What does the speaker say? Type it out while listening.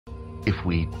If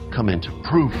we come into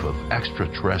proof of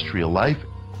extraterrestrial life,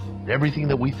 everything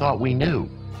that we thought we knew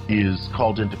is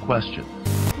called into question.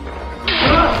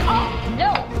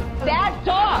 No! Bad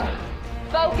dog!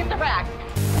 Bo, get the rack.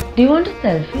 Do you want a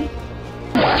selfie?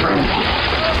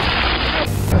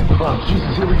 Oh,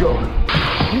 Jesus, here we go.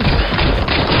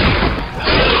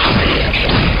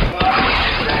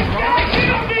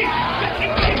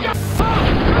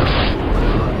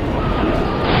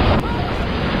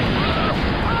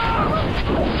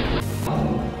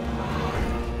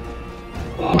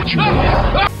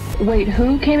 Wait,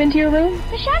 who came into your room?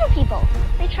 The shadow people.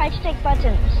 They tried to take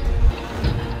buttons.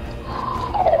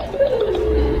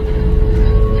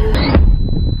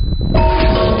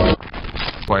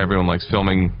 That's why everyone likes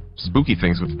filming spooky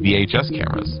things with VHS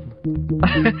cameras.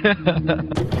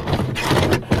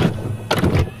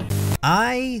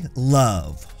 I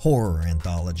love horror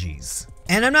anthologies.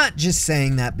 And I'm not just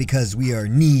saying that because we are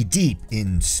knee-deep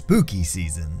in spooky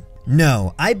season.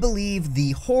 No, I believe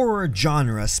the horror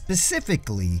genre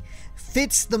specifically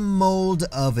fits the mold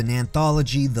of an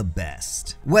anthology the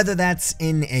best. Whether that's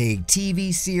in a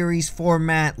TV series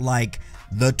format like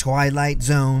The Twilight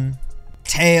Zone,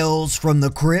 Tales from the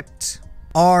Crypt,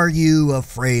 Are You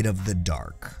Afraid of the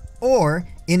Dark, or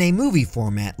in a movie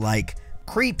format like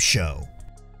Creepshow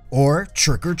or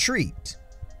Trick or Treat.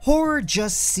 Horror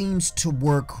just seems to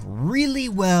work really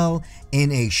well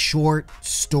in a short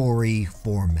story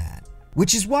format.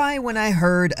 Which is why when I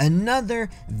heard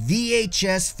another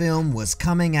VHS film was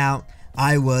coming out,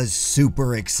 I was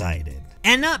super excited.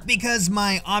 And not because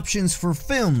my options for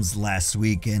films last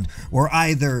weekend were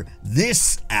either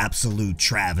this absolute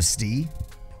travesty.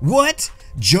 What?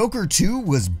 Joker 2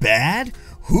 was bad?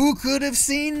 Who could have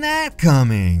seen that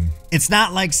coming? It's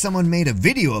not like someone made a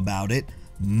video about it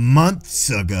months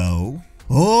ago.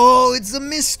 Oh, it's a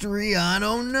mystery, I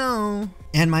don't know.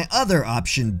 And my other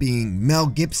option being Mel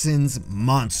Gibson's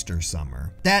Monster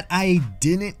Summer, that I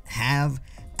didn't have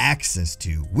access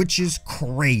to, which is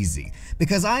crazy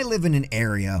because I live in an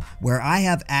area where I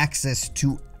have access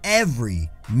to every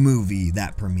movie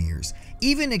that premieres,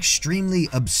 even extremely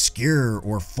obscure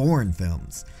or foreign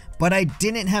films, but I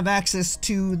didn't have access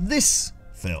to this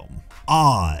film.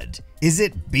 Odd. Is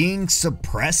it being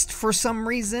suppressed for some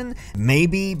reason?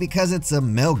 Maybe because it's a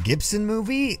Mel Gibson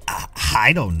movie?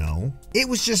 I don't know. It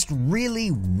was just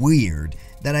really weird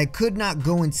that I could not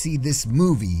go and see this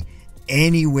movie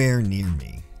anywhere near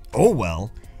me. Oh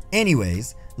well.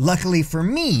 Anyways, luckily for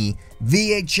me,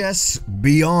 VHS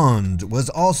Beyond was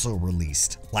also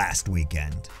released last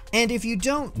weekend. And if you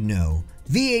don't know,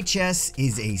 VHS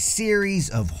is a series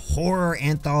of horror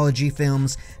anthology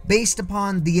films based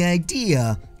upon the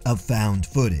idea of found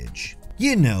footage.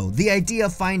 You know, the idea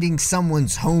of finding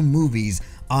someone's home movies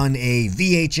on a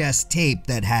VHS tape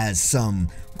that has some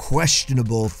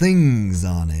questionable things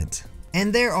on it.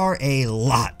 And there are a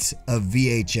lot of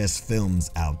VHS films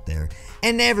out there,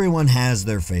 and everyone has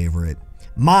their favorite.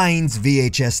 Mine's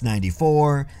VHS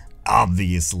 94,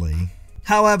 obviously.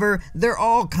 However, they're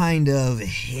all kind of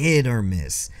hit or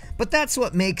miss, but that's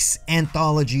what makes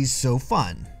anthologies so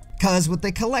fun. Cause with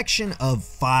a collection of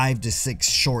 5 to 6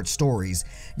 short stories,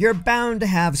 you're bound to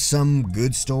have some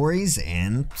good stories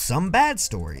and some bad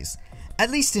stories. At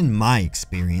least in my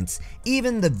experience,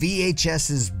 even the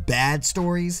VHS's bad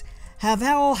stories have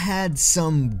all had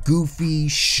some goofy,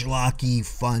 schlocky,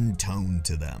 fun tone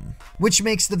to them, which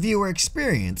makes the viewer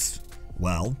experience,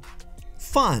 well,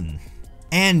 fun.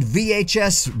 And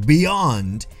VHS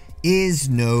Beyond is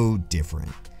no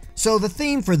different. So the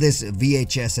theme for this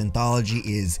VHS anthology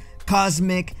is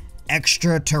cosmic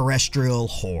extraterrestrial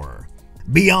horror.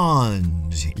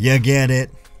 Beyond, you get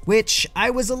it? Which I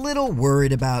was a little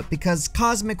worried about because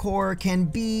cosmic horror can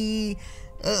be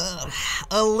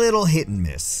a little hit and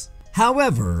miss.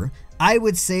 However, I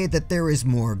would say that there is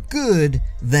more good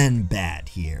than bad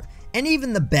here, and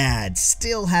even the bad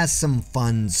still has some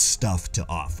fun stuff to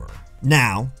offer.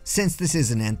 Now, since this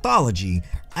is an anthology,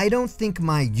 I don't think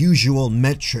my usual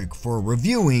metric for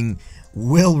reviewing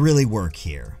will really work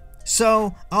here.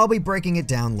 So, I'll be breaking it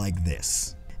down like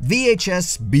this.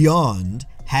 VHS Beyond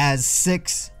has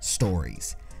 6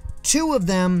 stories. 2 of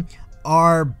them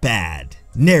are bad,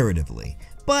 narratively,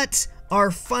 but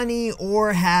are funny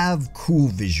or have cool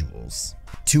visuals.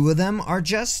 2 of them are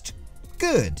just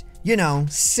good. You know,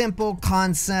 simple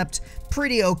concept,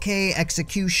 pretty okay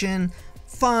execution,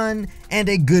 fun, and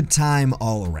a good time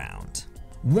all around.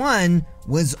 1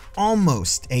 was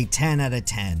almost a 10 out of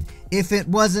 10 if it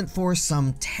wasn't for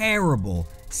some terrible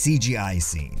CGI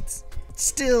scenes.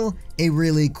 Still a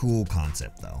really cool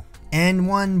concept though. And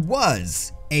 1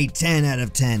 was a 10 out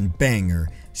of 10 banger,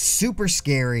 super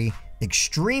scary,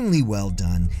 extremely well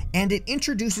done, and it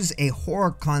introduces a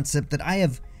horror concept that I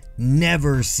have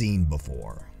never seen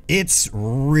before. It's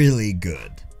really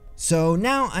good. So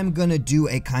now I'm gonna do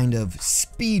a kind of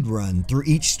speed run through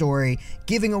each story,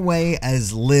 giving away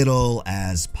as little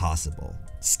as possible.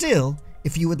 Still,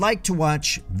 if you would like to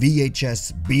watch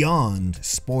VHS Beyond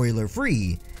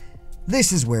spoiler-free,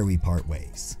 this is where we part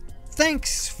ways.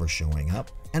 Thanks for showing up,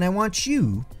 and I want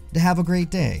you to have a great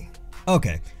day.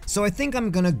 Okay, so I think I'm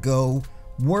gonna go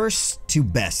worst to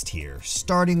best here,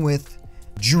 starting with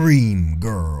Dream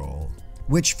Girl,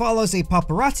 which follows a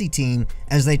paparazzi team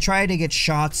as they try to get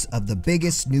shots of the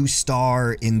biggest new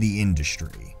star in the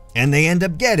industry. And they end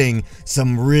up getting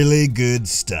some really good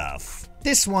stuff.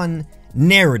 This one,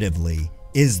 narratively,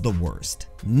 is the worst.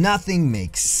 Nothing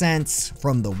makes sense,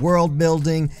 from the world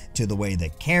building to the way the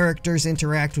characters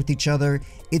interact with each other.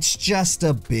 It's just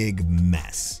a big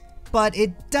mess. But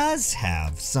it does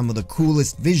have some of the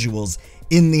coolest visuals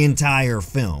in the entire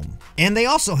film. And they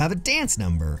also have a dance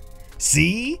number.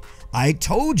 See? I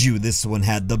told you this one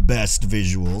had the best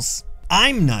visuals.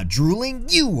 I'm not drooling,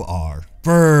 you are.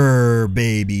 Fur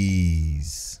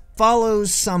babies.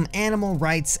 Follows some animal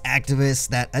rights activists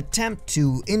that attempt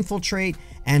to infiltrate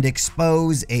and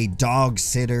expose a dog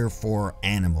sitter for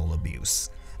animal abuse,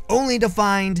 only to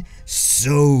find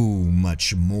so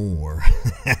much more.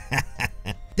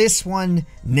 This one,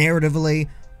 narratively,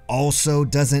 also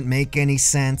doesn't make any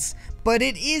sense, but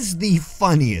it is the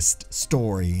funniest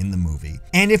story in the movie.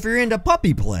 And if you're into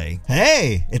puppy play,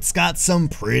 hey, it's got some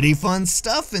pretty fun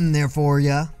stuff in there for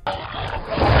ya.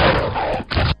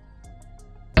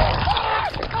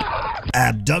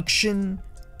 Abduction,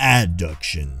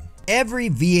 adduction. Every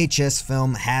VHS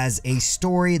film has a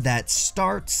story that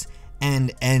starts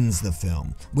and ends the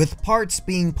film, with parts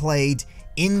being played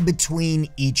in between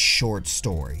each short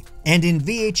story. And in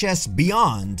VHS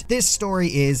Beyond, this story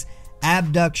is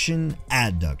Abduction,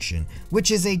 Adduction,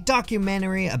 which is a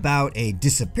documentary about a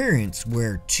disappearance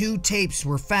where 2 tapes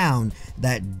were found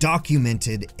that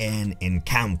documented an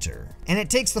encounter. And it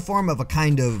takes the form of a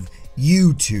kind of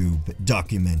YouTube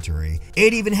documentary.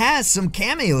 It even has some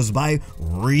cameos by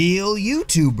real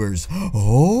YouTubers.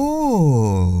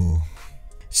 Oh.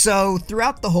 So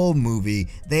throughout the whole movie,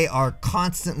 they are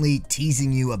constantly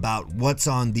teasing you about what's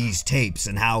on these tapes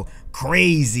and how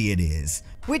crazy it is,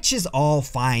 which is all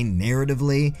fine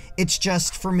narratively. It's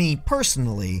just, for me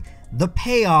personally, the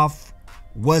payoff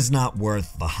was not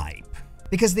worth the hype.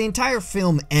 Because the entire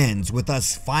film ends with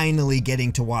us finally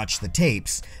getting to watch the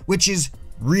tapes, which is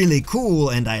really cool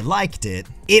and I liked it.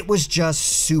 It was just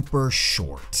super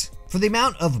short. For the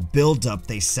amount of build-up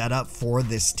they set up for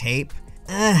this tape,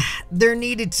 there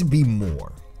needed to be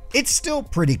more. It's still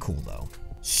pretty cool though.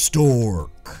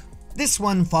 Stork. This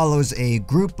one follows a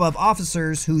group of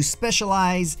officers who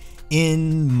specialize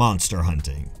in monster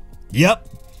hunting. Yep,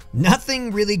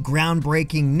 nothing really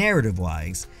groundbreaking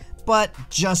narrative-wise, but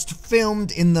just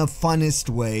filmed in the funnest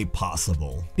way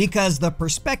possible. Because the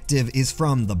perspective is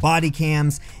from the body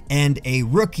cams and a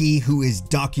rookie who is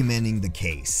documenting the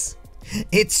case.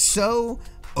 It's so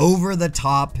over the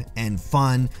top and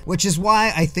fun, which is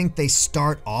why I think they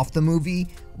start off the movie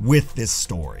with this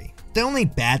story. The only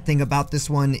bad thing about this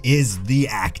one is the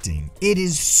acting. It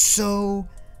is so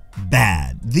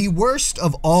bad. The worst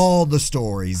of all the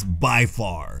stories by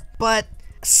far. But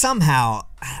somehow,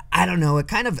 I don't know, it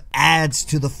kind of adds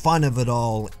to the fun of it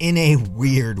all in a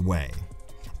weird way.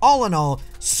 All in all,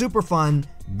 super fun,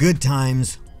 good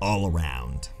times all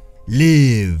around.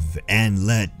 Live and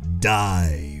Let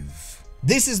Dive.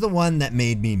 This is the one that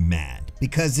made me mad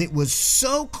because it was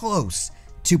so close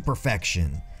to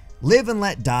perfection. Live and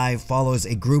Let Dive follows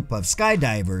a group of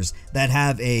skydivers that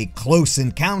have a close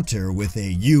encounter with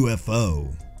a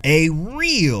UFO. A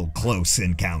real close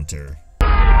encounter.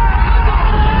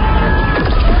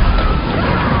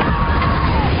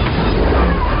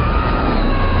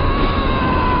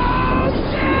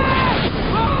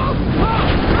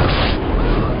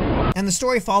 And the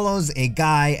story follows a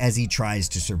guy as he tries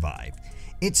to survive.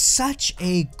 It's such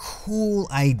a cool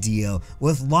idea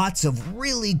with lots of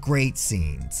really great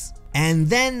scenes. And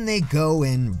then they go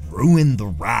and ruin the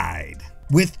ride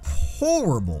with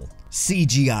horrible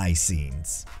CGI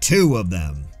scenes. 2 of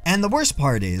them. And the worst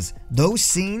part is, those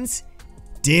scenes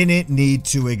didn't need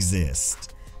to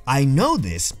exist. I know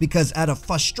this because out of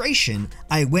frustration,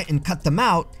 I went and cut them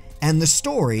out, and the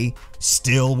story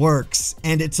still works,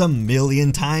 and it's a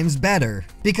million times better.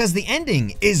 Because the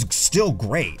ending is still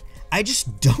great. I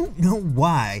just don't know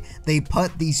why they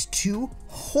put these 2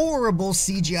 horrible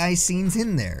CGI scenes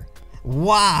in there.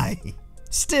 Why?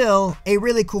 Still, a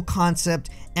really cool concept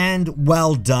and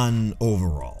well done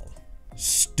overall.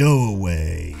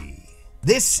 Stowaway.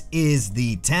 This is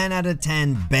the 10 out of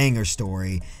 10 banger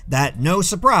story that, no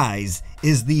surprise,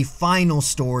 is the final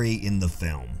story in the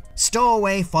film.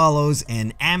 Stowaway follows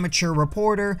an amateur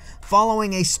reporter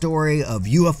following a story of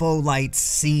UFO lights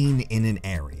seen in an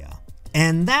area.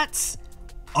 And that's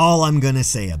all I'm gonna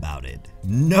say about it.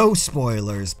 No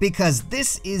spoilers, because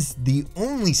this is the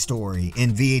only story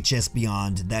in VHS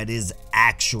Beyond that is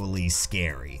actually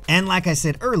scary. And like I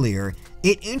said earlier,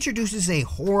 it introduces a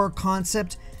horror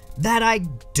concept that I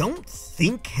don't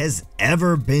think has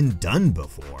ever been done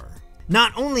before.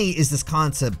 Not only is this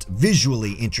concept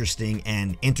visually interesting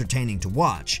and entertaining to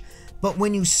watch, but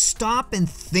when you stop and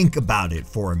think about it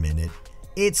for a minute,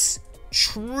 it's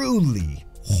truly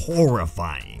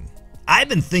horrifying. I've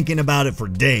been thinking about it for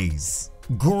days.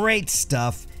 Great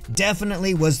stuff.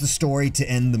 Definitely was the story to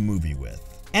end the movie with.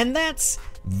 And that's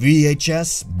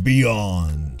VHS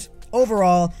Beyond.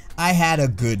 Overall, I had a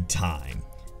good time.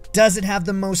 Does it have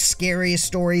the most scariest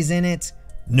stories in it?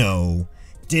 No.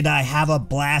 Did I have a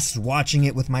blast watching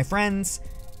it with my friends?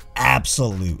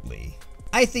 Absolutely.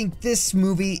 I think this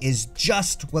movie is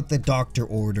just what the doctor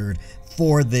ordered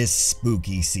for this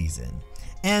spooky season.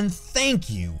 And thank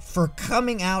you for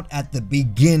coming out at the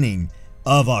beginning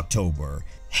of October.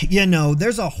 You know,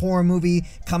 there's a horror movie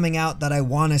coming out that I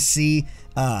want to see,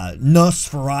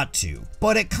 Nosferatu,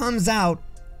 but it comes out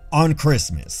on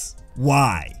Christmas.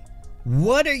 Why?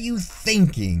 What are you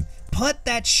thinking? Put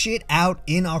that shit out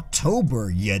in October,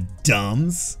 you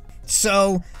dumbs.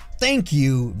 So, thank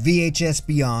you, VHS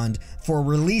Beyond, for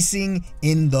releasing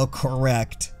in the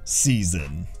correct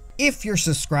season. If you're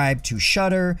subscribed to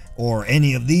Shudder or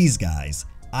any of these guys,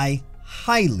 I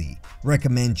highly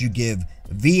recommend you give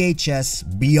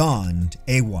VHS Beyond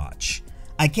a watch.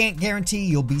 I can't guarantee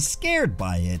you'll be scared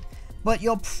by it, but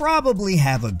you'll probably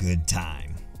have a good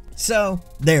time. So,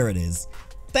 there it is.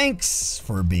 Thanks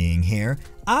for being here.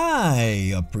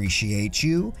 I appreciate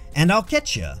you, and I'll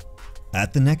catch ya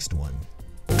at the next one.